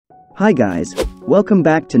Hi guys, welcome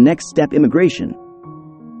back to Next Step Immigration.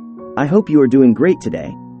 I hope you are doing great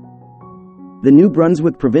today. The new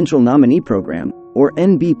Brunswick Provincial Nominee Program, or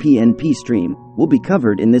NBPNP stream, will be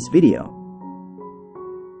covered in this video.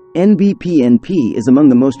 NBPNP is among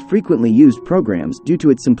the most frequently used programs due to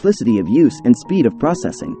its simplicity of use and speed of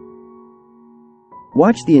processing.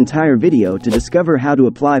 Watch the entire video to discover how to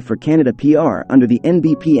apply for Canada PR under the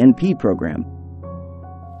NBPNP program.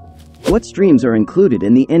 What streams are included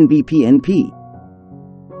in the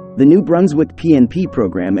NBPNP? The new Brunswick PNP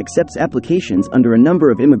program accepts applications under a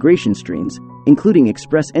number of immigration streams, including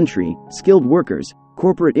express entry, skilled workers,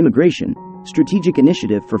 corporate immigration, strategic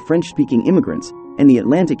initiative for French-speaking immigrants, and the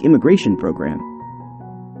Atlantic Immigration Program.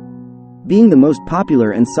 Being the most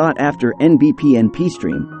popular and sought-after NBPNP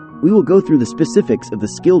stream, we will go through the specifics of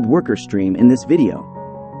the skilled worker stream in this video.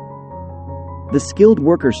 The skilled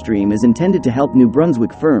worker stream is intended to help New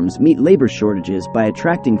Brunswick firms meet labor shortages by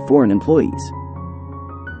attracting foreign employees.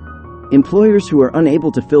 Employers who are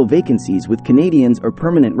unable to fill vacancies with Canadians or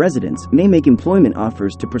permanent residents may make employment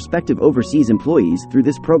offers to prospective overseas employees through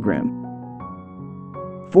this program.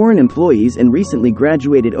 Foreign employees and recently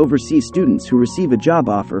graduated overseas students who receive a job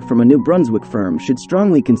offer from a New Brunswick firm should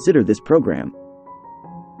strongly consider this program.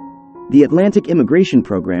 The Atlantic Immigration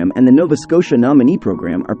Program and the Nova Scotia Nominee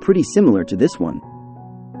Program are pretty similar to this one.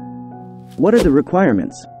 What are the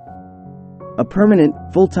requirements? A permanent,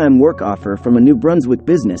 full-time work offer from a New Brunswick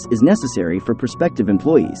business is necessary for prospective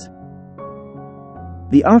employees.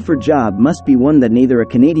 The offered job must be one that neither a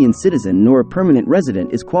Canadian citizen nor a permanent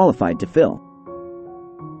resident is qualified to fill.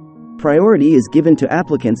 Priority is given to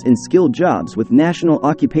applicants in skilled jobs with national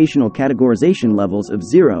occupational categorization levels of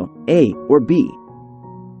 0, A, or B.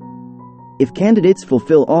 If candidates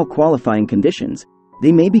fulfill all qualifying conditions,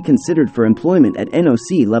 they may be considered for employment at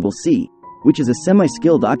NOC Level C, which is a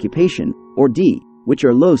semi-skilled occupation, or D, which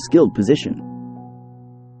are low-skilled position.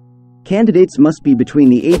 Candidates must be between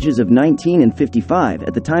the ages of 19 and 55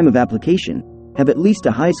 at the time of application, have at least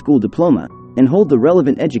a high school diploma, and hold the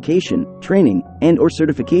relevant education, training, and/or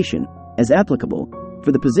certification, as applicable,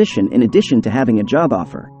 for the position in addition to having a job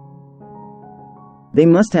offer. They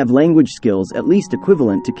must have language skills at least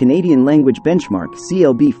equivalent to Canadian Language Benchmark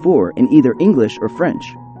CLB-4 in either English or French.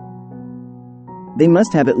 They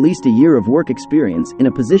must have at least a year of work experience in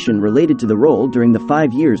a position related to the role during the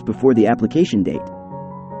 5 years before the application date.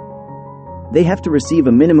 They have to receive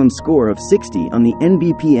a minimum score of 60 on the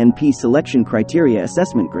NBPNP Selection Criteria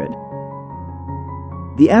Assessment Grid.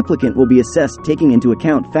 The applicant will be assessed taking into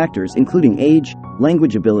account factors including age,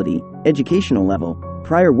 language ability, educational level,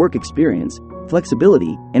 prior work experience,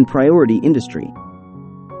 flexibility, and priority industry.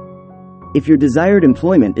 If your desired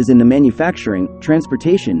employment is in the manufacturing,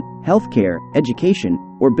 transportation, healthcare, education,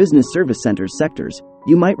 or business service centers sectors,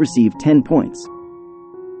 you might receive 10 points.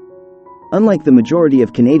 Unlike the majority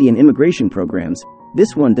of Canadian immigration programs,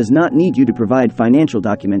 this one does not need you to provide financial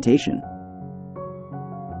documentation.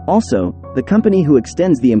 Also, the company who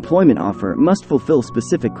extends the employment offer must fulfill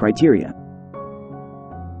specific criteria.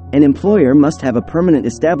 An employer must have a permanent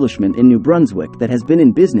establishment in New Brunswick that has been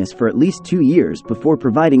in business for at least 2 years before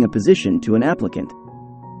providing a position to an applicant.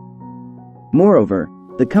 Moreover,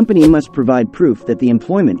 the company must provide proof that the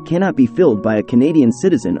employment cannot be filled by a Canadian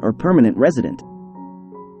citizen or permanent resident.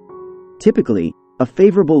 Typically, a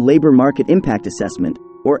favorable labor market impact assessment,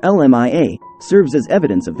 or LMIA, serves as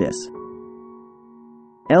evidence of this.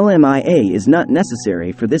 LMIA is not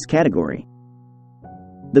necessary for this category.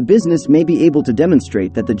 The business may be able to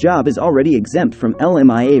demonstrate that the job is already exempt from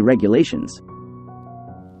LMIA regulations.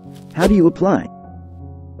 How do you apply?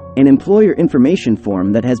 An employer information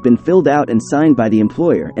form that has been filled out and signed by the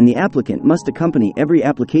employer and the applicant must accompany every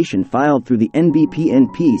application filed through the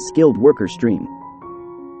NBPNP skilled worker stream.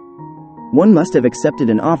 One must have accepted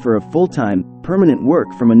an offer of full-time, permanent work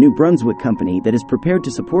from a New Brunswick company that is prepared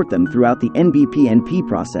to support them throughout the NBPNP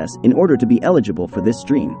process in order to be eligible for this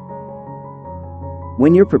stream.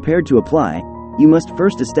 When you're prepared to apply, you must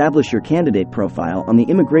first establish your candidate profile on the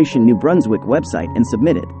Immigration New Brunswick website and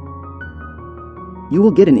submit it. You will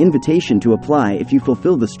get an invitation to apply if you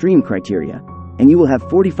fulfill the stream criteria, and you will have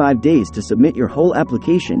 45 days to submit your whole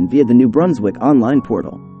application via the New Brunswick online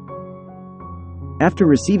portal. After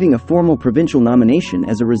receiving a formal provincial nomination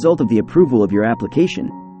as a result of the approval of your application,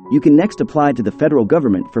 you can next apply to the federal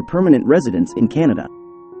government for permanent residence in Canada.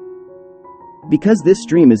 Because this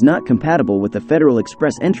stream is not compatible with the Federal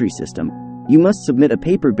Express Entry system, you must submit a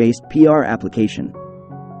paper-based PR application.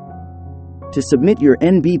 To submit your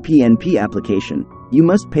NBPNP application, you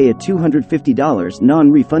must pay a $250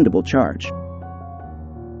 non-refundable charge.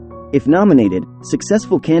 If nominated,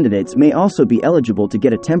 successful candidates may also be eligible to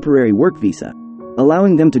get a temporary work visa,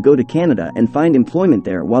 allowing them to go to Canada and find employment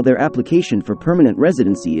there while their application for permanent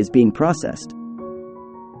residency is being processed.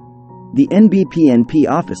 The NBPNP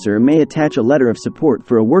officer may attach a letter of support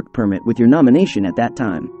for a work permit with your nomination at that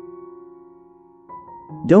time.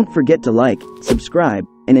 Don't forget to like, subscribe,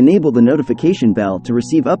 and enable the notification bell to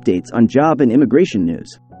receive updates on job and immigration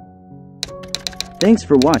news. Thanks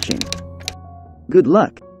for watching. Good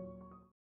luck.